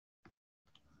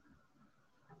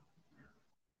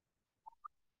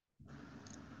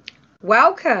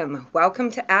Welcome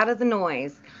to Out of the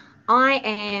Noise. I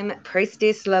am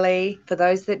Priestess Lily, for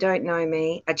those that don't know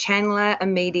me, a channeler, a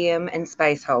medium, and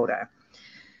space holder.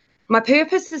 My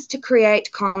purpose is to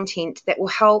create content that will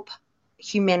help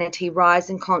humanity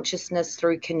rise in consciousness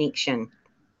through connection.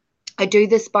 I do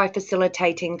this by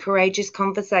facilitating courageous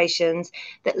conversations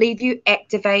that leave you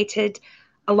activated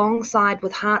alongside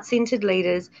with heart-centered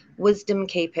leaders, wisdom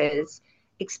keepers,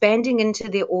 expanding into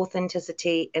their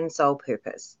authenticity and soul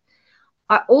purpose.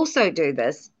 I also do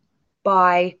this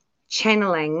by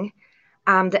channeling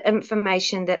the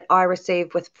information that I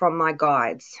receive from my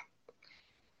guides.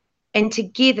 And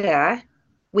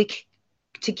we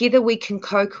together we can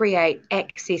co-create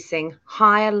accessing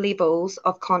higher levels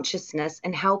of consciousness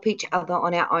and help each other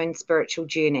on our own spiritual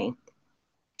journey.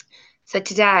 So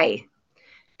today,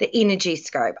 the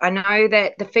Energyscope. I know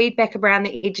that the feedback around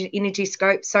the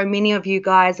Energyscope, so many of you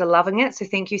guys are loving it. So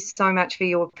thank you so much for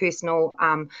your personal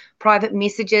private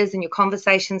messages and your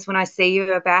conversations when I see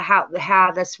you about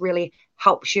how this really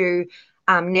helps you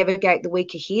navigate the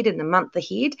week ahead and the month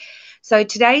ahead. So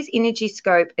today's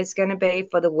Energyscope is going to be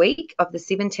for the week of the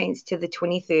 17th to the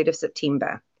 23rd of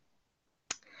September.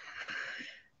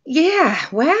 Yeah,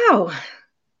 wow.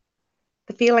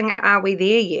 The feeling, are we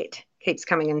there yet, keeps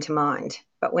coming into mind,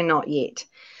 but we're not yet.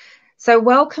 So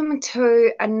welcome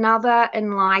to another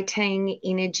enlightening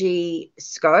energy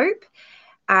scope.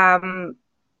 I'm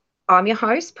your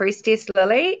host, Priestess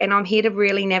Lily, and I'm here to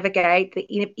really navigate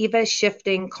the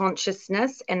ever-shifting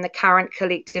consciousness and the current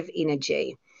collective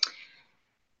energy.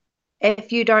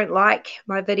 If you don't like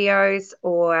my videos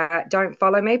or don't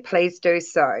follow me, please do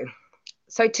so.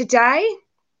 So today,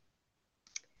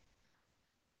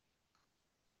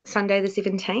 Sunday the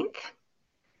 17th,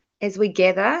 as we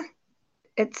gather,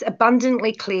 it's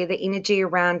abundantly clear the energy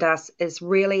around us is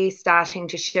really starting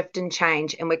to shift and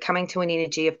change, and we're coming to an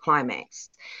energy of climax.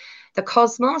 The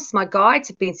cosmos, my guides,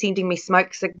 have been sending me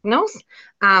smoke signals.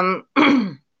 And,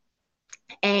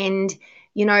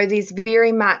 you know, there's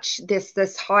very much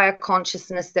this higher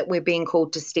consciousness that we're being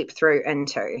called to step through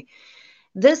into.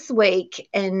 This week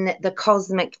in the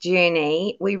cosmic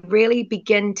journey, we really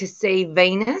begin to see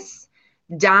Venus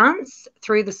dance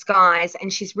through the skies,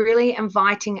 and she's really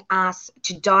inviting us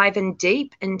to dive in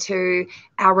deep into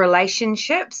our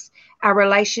relationships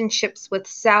with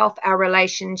self, our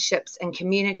relationships in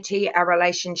community, our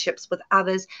relationships with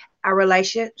others, our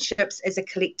relationships as a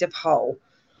collective whole.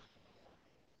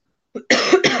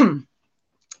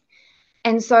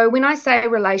 And so when I say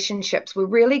relationships, we're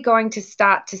really going to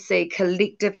start to see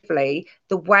collectively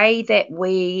the way that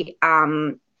we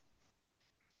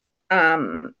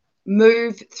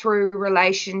move through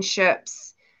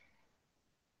relationships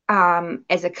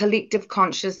as a collective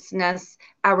consciousness,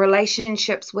 our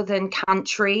relationships within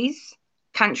countries,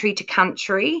 country to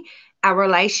country, our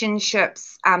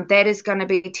relationships, that is going to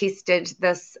be tested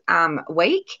this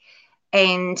week,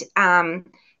 and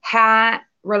how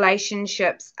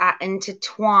relationships are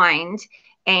intertwined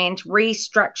and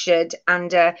restructured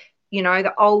under, you know,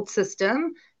 the old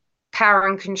system, power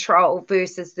and control,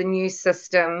 versus the new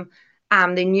system,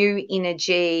 the new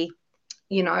energy,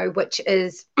 you know, which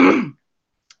is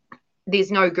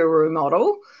there's no guru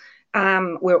model.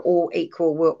 We're all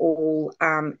equal. We're all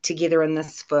together in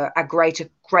this for a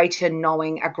greater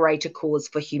knowing, a greater cause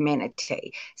for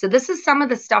humanity. So this is some of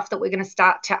the stuff that we're going to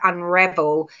start to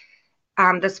unravel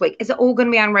this week. Is it all going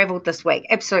to be unraveled this week?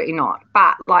 Absolutely not.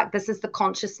 But like, this is the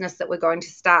consciousness that we're going to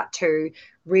start to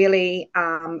really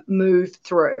move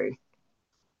through.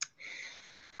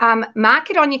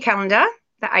 Mark it on your calendar,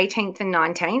 the 18th and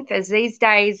 19th, as these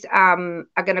days are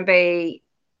going to be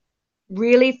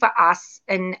really for us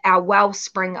in our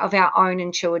wellspring of our own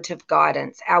intuitive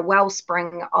guidance, our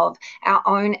wellspring of our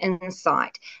own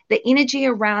insight. The energy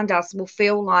around us will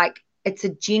feel like it's a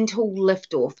gentle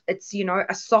liftoff. It's, you know,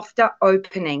 a softer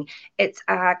opening. It's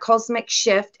a cosmic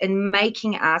shift in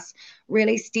making us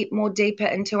really step more deeper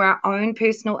into our own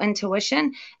personal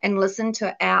intuition and listen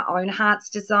to our own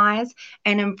heart's desires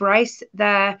and embrace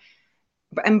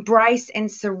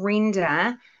and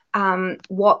surrender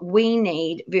what we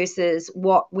need versus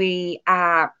what we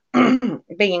are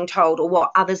being told or what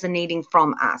others are needing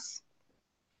from us.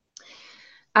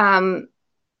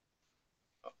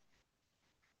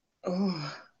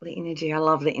 Oh, the energy. I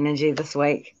love the energy this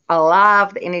week. In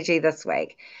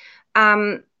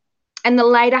the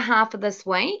later half of this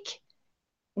week,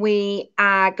 we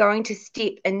are going to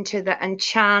step into the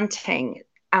enchanting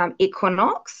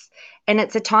equinox, and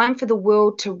it's a time for the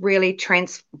world to really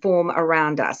transform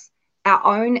around us, our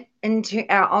own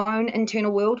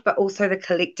internal world, but also the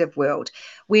collective world,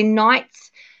 where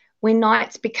nights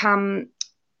become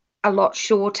a lot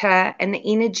shorter, and the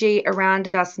energy around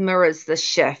us mirrors this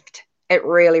shift. It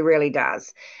really, really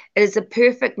does. It is a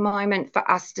perfect moment for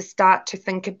us to start to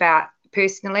think about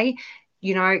personally,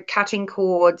 cutting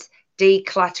cords,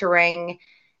 decluttering,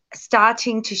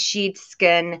 starting to shed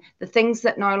skin, the things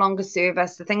that no longer serve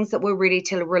us, the things that we're ready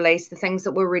to release, the things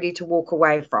that we're ready to walk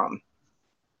away from.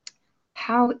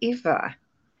 However,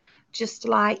 just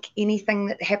like anything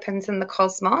that happens in the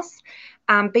cosmos,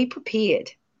 be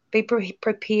prepared. Be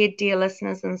prepared, dear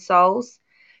listeners and souls,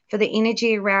 for the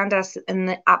energy around us in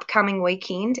the upcoming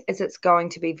weekend, as it's going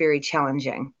to be very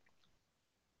challenging.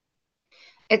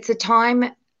 It's a time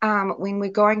when we're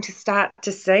going to start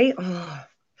to see,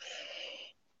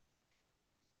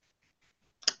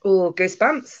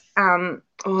 goosebumps,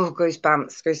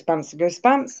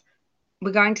 goosebumps.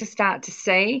 We're going to start to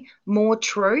see more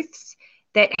truths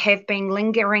that have been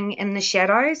lingering in the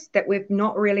shadows that we've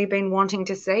not really been wanting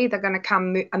to see. They're going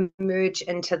to emerge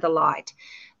into the light.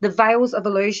 The veils of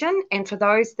illusion, and for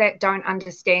those that don't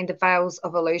understand the veils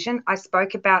of illusion, I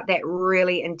spoke about that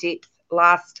really in depth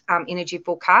last energy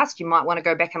forecast. You might want to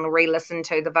go back and re-listen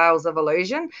to the veils of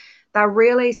illusion. They're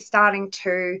really starting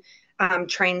to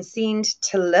transcend,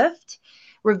 to lift,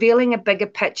 revealing a bigger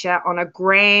picture on a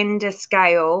grander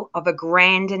scale of a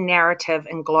grander narrative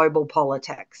in global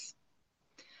politics.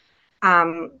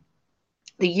 The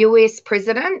US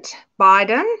President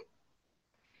Biden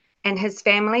and his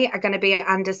family are going to be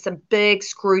under some big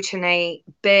scrutiny,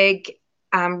 big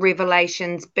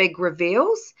revelations, big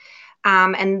reveals.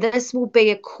 And this will be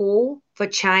a call for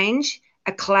change,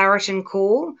 a Claritin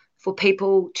call for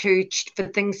people for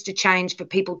things to change, for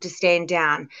people to stand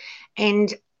down.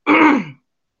 And a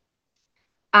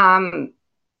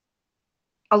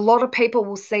lot of people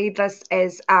will see this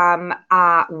as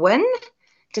a win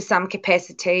to some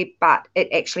capacity, but it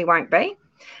actually won't be.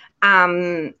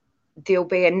 There'll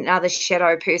be another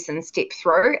shadow person step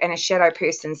through and a shadow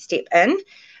person step in,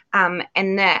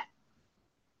 and that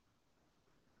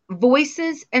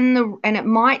voices and it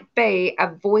might be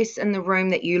a voice in the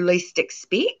room that you least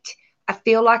expect. I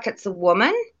feel like it's a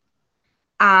woman.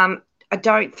 I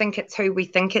don't think it's who we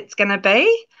think it's going to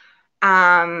be.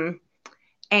 And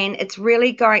it's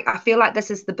really I feel like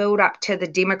this is the build up to the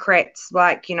Democrats,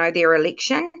 their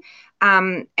election.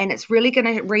 And it's really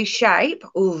going to reshape.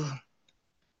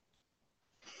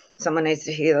 Someone needs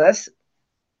to hear this.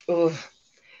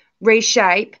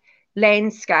 Reshape,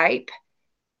 landscape,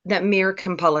 the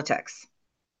American politics.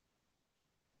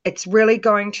 It's really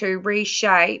going to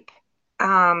reshape.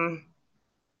 The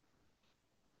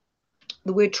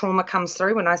word trauma comes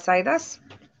through when I say this.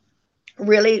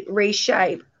 Really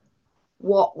reshape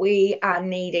what we are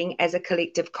needing as a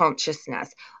collective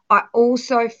consciousness. I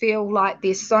also feel like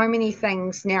there's so many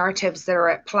things, narratives that are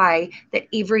at play, that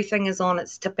everything is on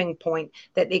its tipping point,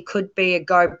 that there could be a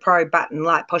GoPro button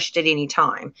like pushed at any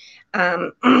time.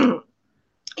 And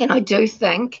I do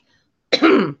think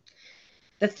the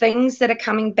things that are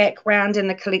coming back round in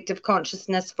the collective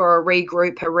consciousness for a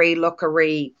regroup, a relook, a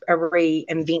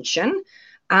reinvention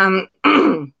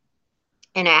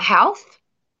in our health,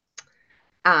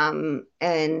 and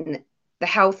the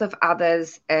health of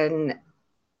others, and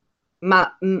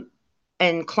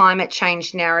climate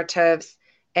change narratives,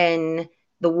 in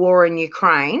the war in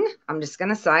Ukraine. I'm just going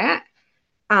to say it.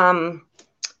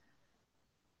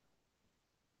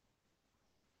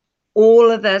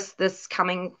 All of this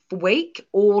coming week,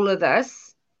 all of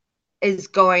this is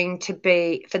going to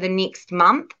be, for the next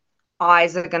month,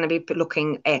 eyes are going to be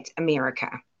looking at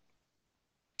America.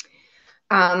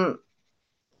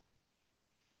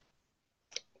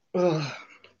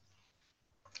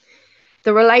 The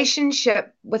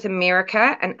relationship with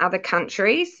America and other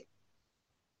countries,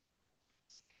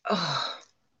 I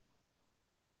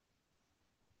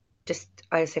just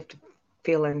have to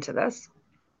feel into this.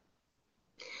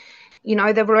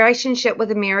 The relationship with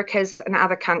Americas and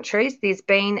other countries, there's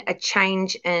been a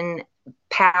change in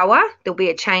power. There'll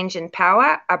be a change in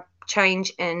power, a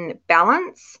change in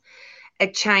balance, a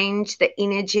change. The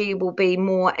energy will be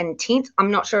more intense. I'm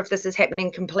not sure if this is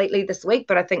happening completely this week,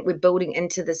 but I think we're building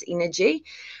into this energy.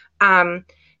 There'll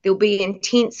be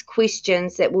intense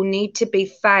questions that will need to be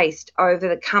faced over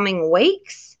the coming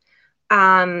weeks,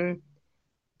 as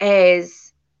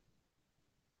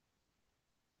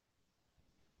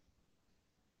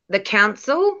the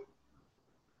council,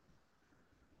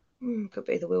 could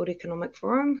be the World Economic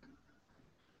Forum,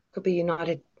 could be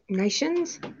United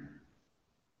Nations.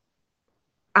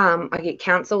 I get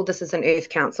council. This is an Earth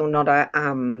Council, not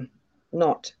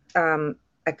a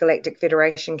Galactic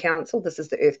Federation Council. This is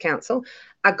the Earth Council.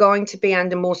 Are going to be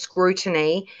under more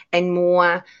scrutiny and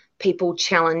more people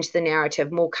challenge the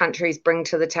narrative, more countries bring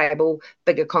to the table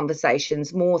bigger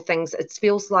conversations, more things. It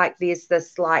feels like there's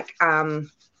this like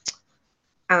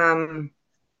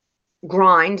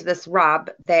grind, this rub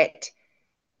that,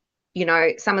 you know,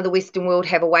 some of the Western world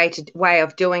have a way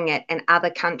of doing it, and other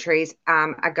countries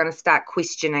are going to start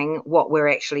questioning what we're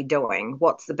actually doing.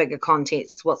 What's the bigger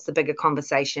context? What's the bigger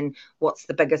conversation? What's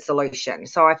the bigger solution?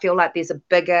 So I feel like there's a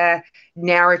bigger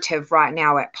narrative right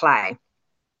now at play.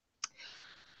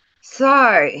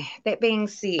 So that being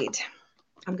said,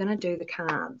 I'm going to do the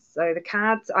cards. So the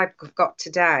cards I've got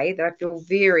today that I feel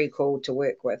very called to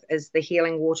work with is the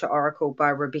Healing Water Oracle by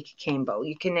Rebecca Campbell.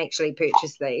 You can actually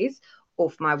purchase these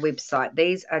off my website.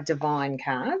 These are divine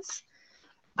cards.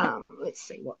 Let's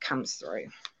see what comes through.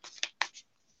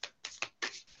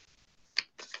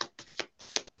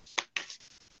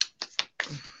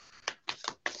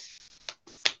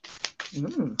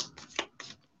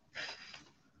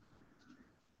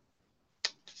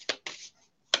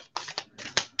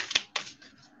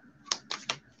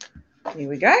 Here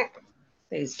we go.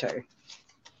 These two.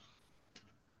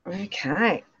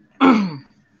 Okay.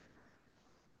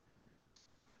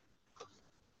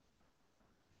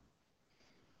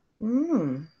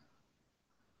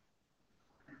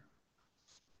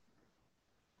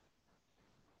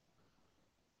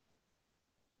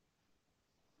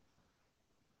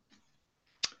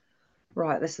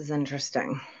 Right, this is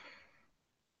interesting.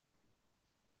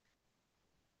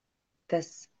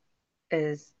 This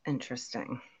is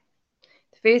interesting.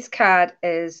 The first card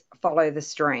is Follow the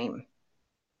Stream.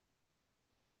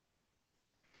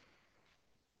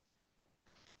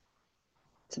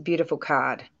 It's a beautiful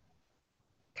card.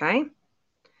 Okay.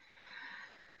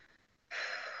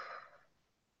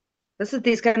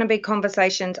 There's going to be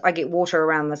conversations. I get water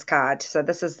around this card. So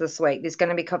this is this week.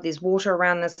 There's water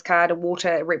around this card.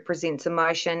 Water represents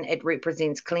emotion. It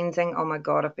represents cleansing. Oh my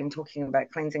God, I've been talking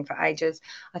about cleansing for ages.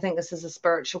 I think this is a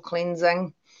spiritual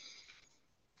cleansing.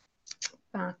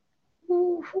 Okay.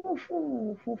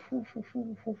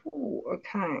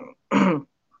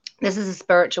 This is a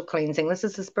spiritual cleansing. This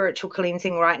is a spiritual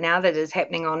cleansing right now that is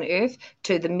happening on earth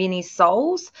to the many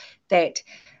souls that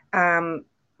I'm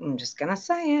just going to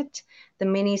say it, the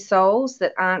many souls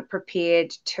that aren't prepared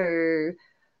to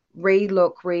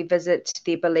revisit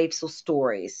their beliefs or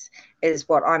stories is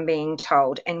what I'm being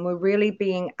told. And we're really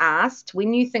being asked,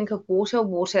 when you think of water,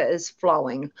 water is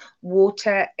flowing.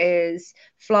 Water is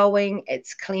flowing,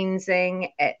 it's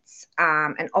cleansing, it's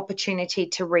an opportunity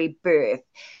to rebirth.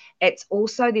 It's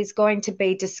also, there's going to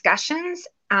be discussions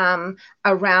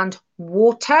around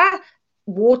water,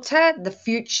 the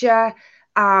future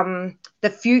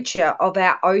of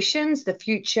our oceans, the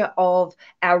future of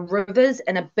our rivers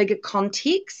in a bigger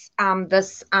context.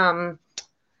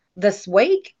 This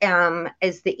week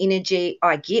is the energy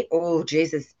I get. Oh,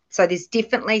 Jesus. So there's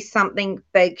definitely something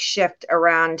big shift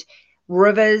around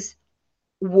rivers,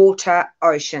 water,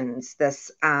 oceans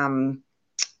this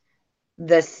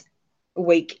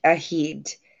week ahead.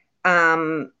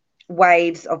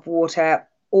 Waves of water.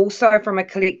 Also, from a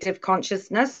collective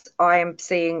consciousness, I am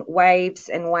seeing waves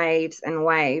and waves and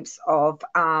waves of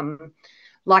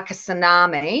like a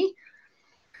tsunami.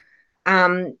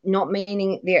 Not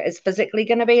meaning there is physically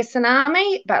going to be a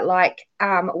tsunami, but like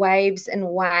waves and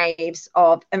waves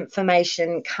of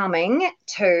information coming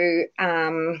to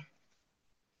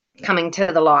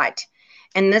the light.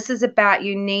 And this is about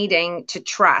you needing to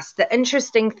trust. The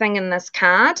interesting thing in this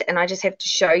card, and I just have to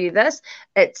show you this,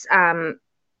 it's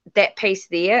that piece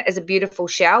there is a beautiful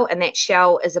shell, and that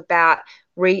shell is about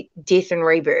death and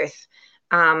rebirth.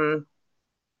 And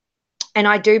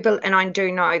I do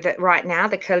know that right now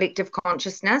the collective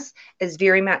consciousness is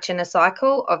very much in a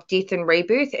cycle of death and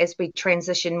rebirth as we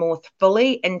transition more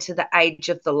fully into the age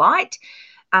of the light.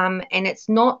 And it's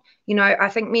not, I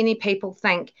think many people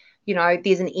think,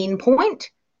 there's an end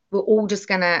point. We're all just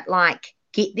going to like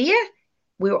get there.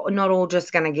 We're not all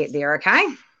just going to get there, okay?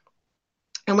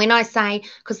 And when I say,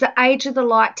 because the age of the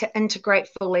light to integrate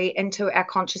fully into our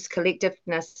conscious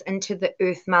collectiveness, into the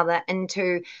Earth Mother,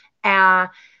 into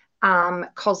our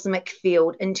cosmic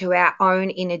field, into our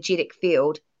own energetic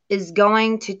field, is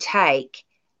going to take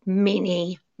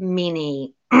many,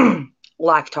 many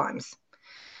lifetimes.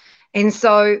 And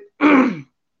so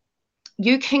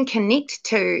you can connect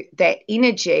to that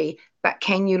energy, but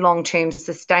can you long-term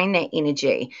sustain that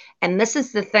energy? And this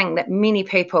is the thing that many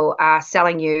people are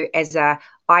selling you as I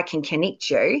can connect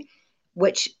you,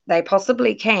 which they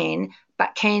possibly can,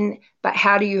 but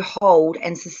how do you hold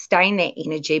and sustain that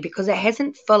energy? Because it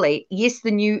hasn't fully, yes, the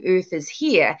new earth is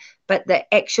here, but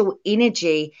the actual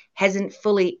energy hasn't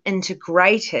fully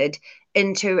integrated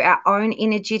into our own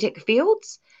energetic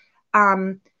fields.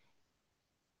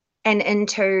 and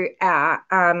into our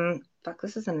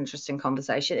this is an interesting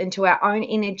conversation, into our own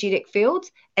energetic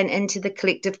fields and into the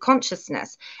collective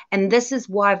consciousness. And this is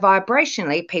why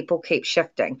vibrationally people keep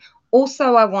shifting.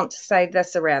 Also, I want to say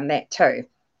this around that too.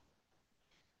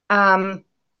 Something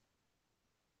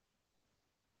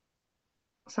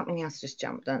else just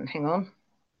jumped in. Hang on.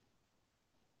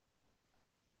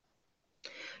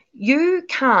 You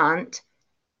can't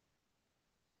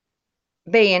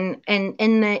be in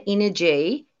the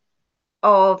energy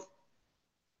of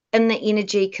in the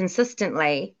energy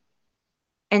consistently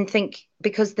and think,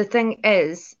 because the thing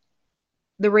is,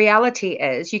 the reality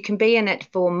is you can be in it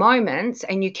for moments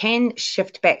and you can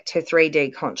shift back to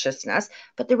 3D consciousness,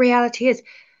 but the reality is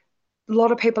a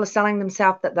lot of people are selling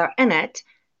themselves that they're in it,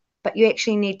 but you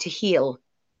actually need to heal.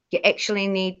 You actually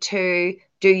need to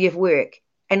do your work.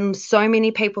 And so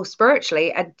many people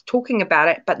spiritually are talking about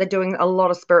it, but they're doing a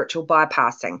lot of spiritual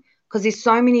bypassing because there's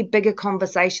so many bigger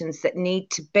conversations that need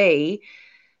to be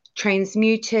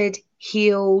transmuted,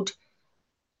 healed,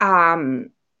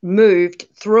 moved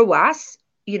through us.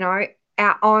 Our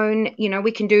own,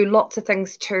 we can do lots of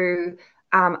things to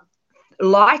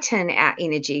lighten our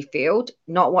energy field,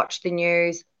 not watch the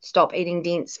news, stop eating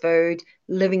dense food,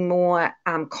 living more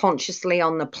consciously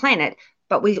on the planet,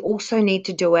 but we also need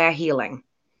to do our healing.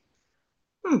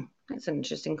 That's an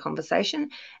interesting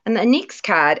conversation. And the next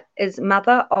card is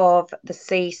Mother of the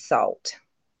Sea Salt.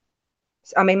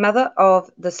 Mother of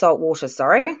the Salt Water,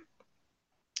 sorry.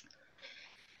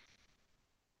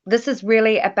 This is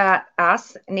really about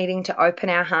us needing to open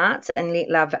our hearts and let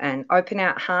love in, open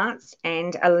our hearts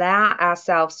and allow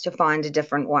ourselves to find a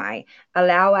different way,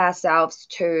 allow ourselves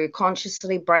to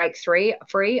consciously break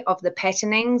free of the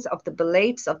patternings, of the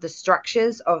beliefs, of the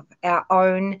structures of our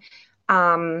own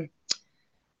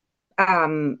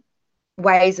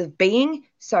ways of being.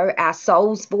 So our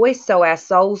soul's voice, so our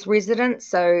soul's resonance,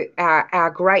 so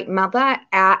our great mother,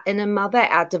 our inner mother,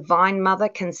 our divine mother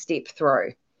can step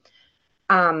through.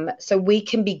 So we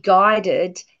can be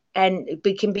guided and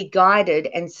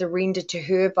surrender to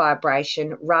her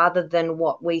vibration rather than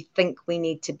what we think we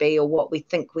need to be or what we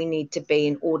think we need to be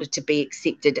in order to be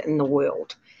accepted in the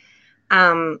world.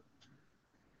 And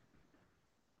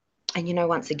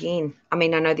once again, I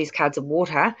know these cards are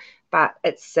water, but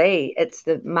it's sea. It's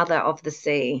the mother of the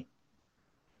sea.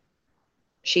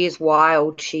 She is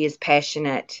wild. She is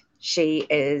passionate. She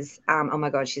is, oh my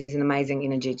God, she's an amazing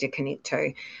energy to connect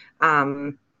to.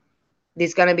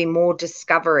 There's going to be more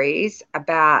discoveries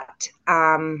about,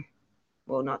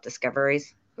 not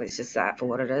discoveries, let's just say it for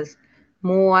what it is,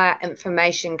 more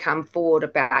information come forward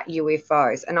about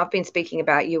UFOs. And I've been speaking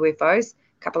about UFOs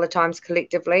a couple of times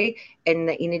collectively in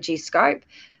the Energyscope.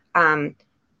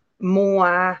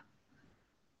 More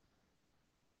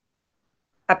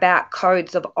about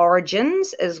codes of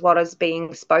origins is what is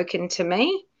being spoken to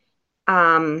me.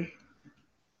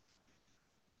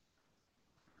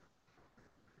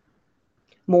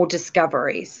 More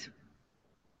discoveries.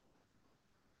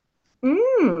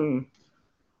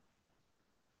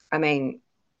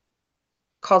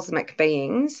 Cosmic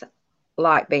beings,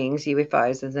 light beings,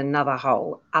 UFOs is another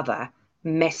whole other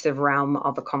massive realm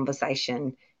of a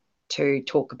conversation to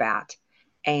talk about.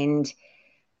 And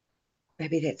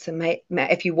maybe that's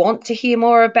if you want to hear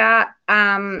more about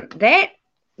that,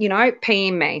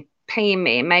 PM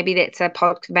me. Maybe that's an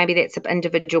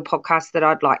individual podcast that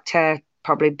I'd like to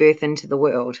probably birth into the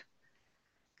world,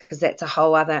 because that's a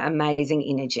whole other amazing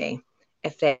energy,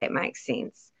 if that makes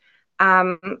sense.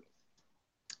 Thanks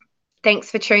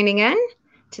for tuning in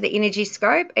to the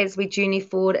Energyscope as we journey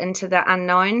forward into the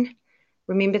unknown.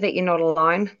 Remember that you're not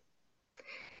alone.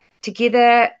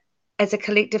 Together as a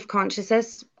collective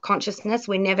consciousness,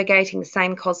 we're navigating the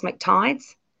same cosmic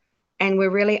tides, and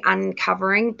we're really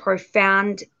uncovering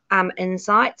profound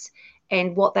insights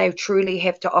and what they truly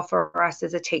have to offer us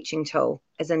as a teaching tool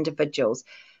as individuals.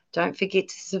 Don't forget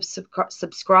to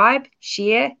subscribe,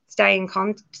 share, staying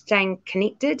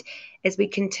connected as we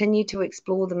continue to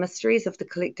explore the mysteries of the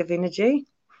collective energy.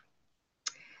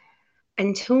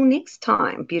 Until next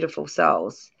time, beautiful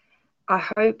souls, I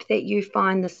hope that you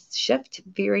find this shift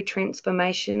very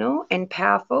transformational and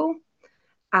powerful,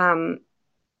 and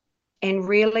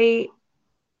really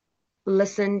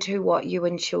listen to what you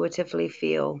intuitively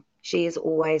feel. She is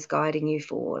always guiding you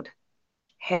forward.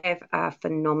 Have a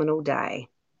phenomenal day.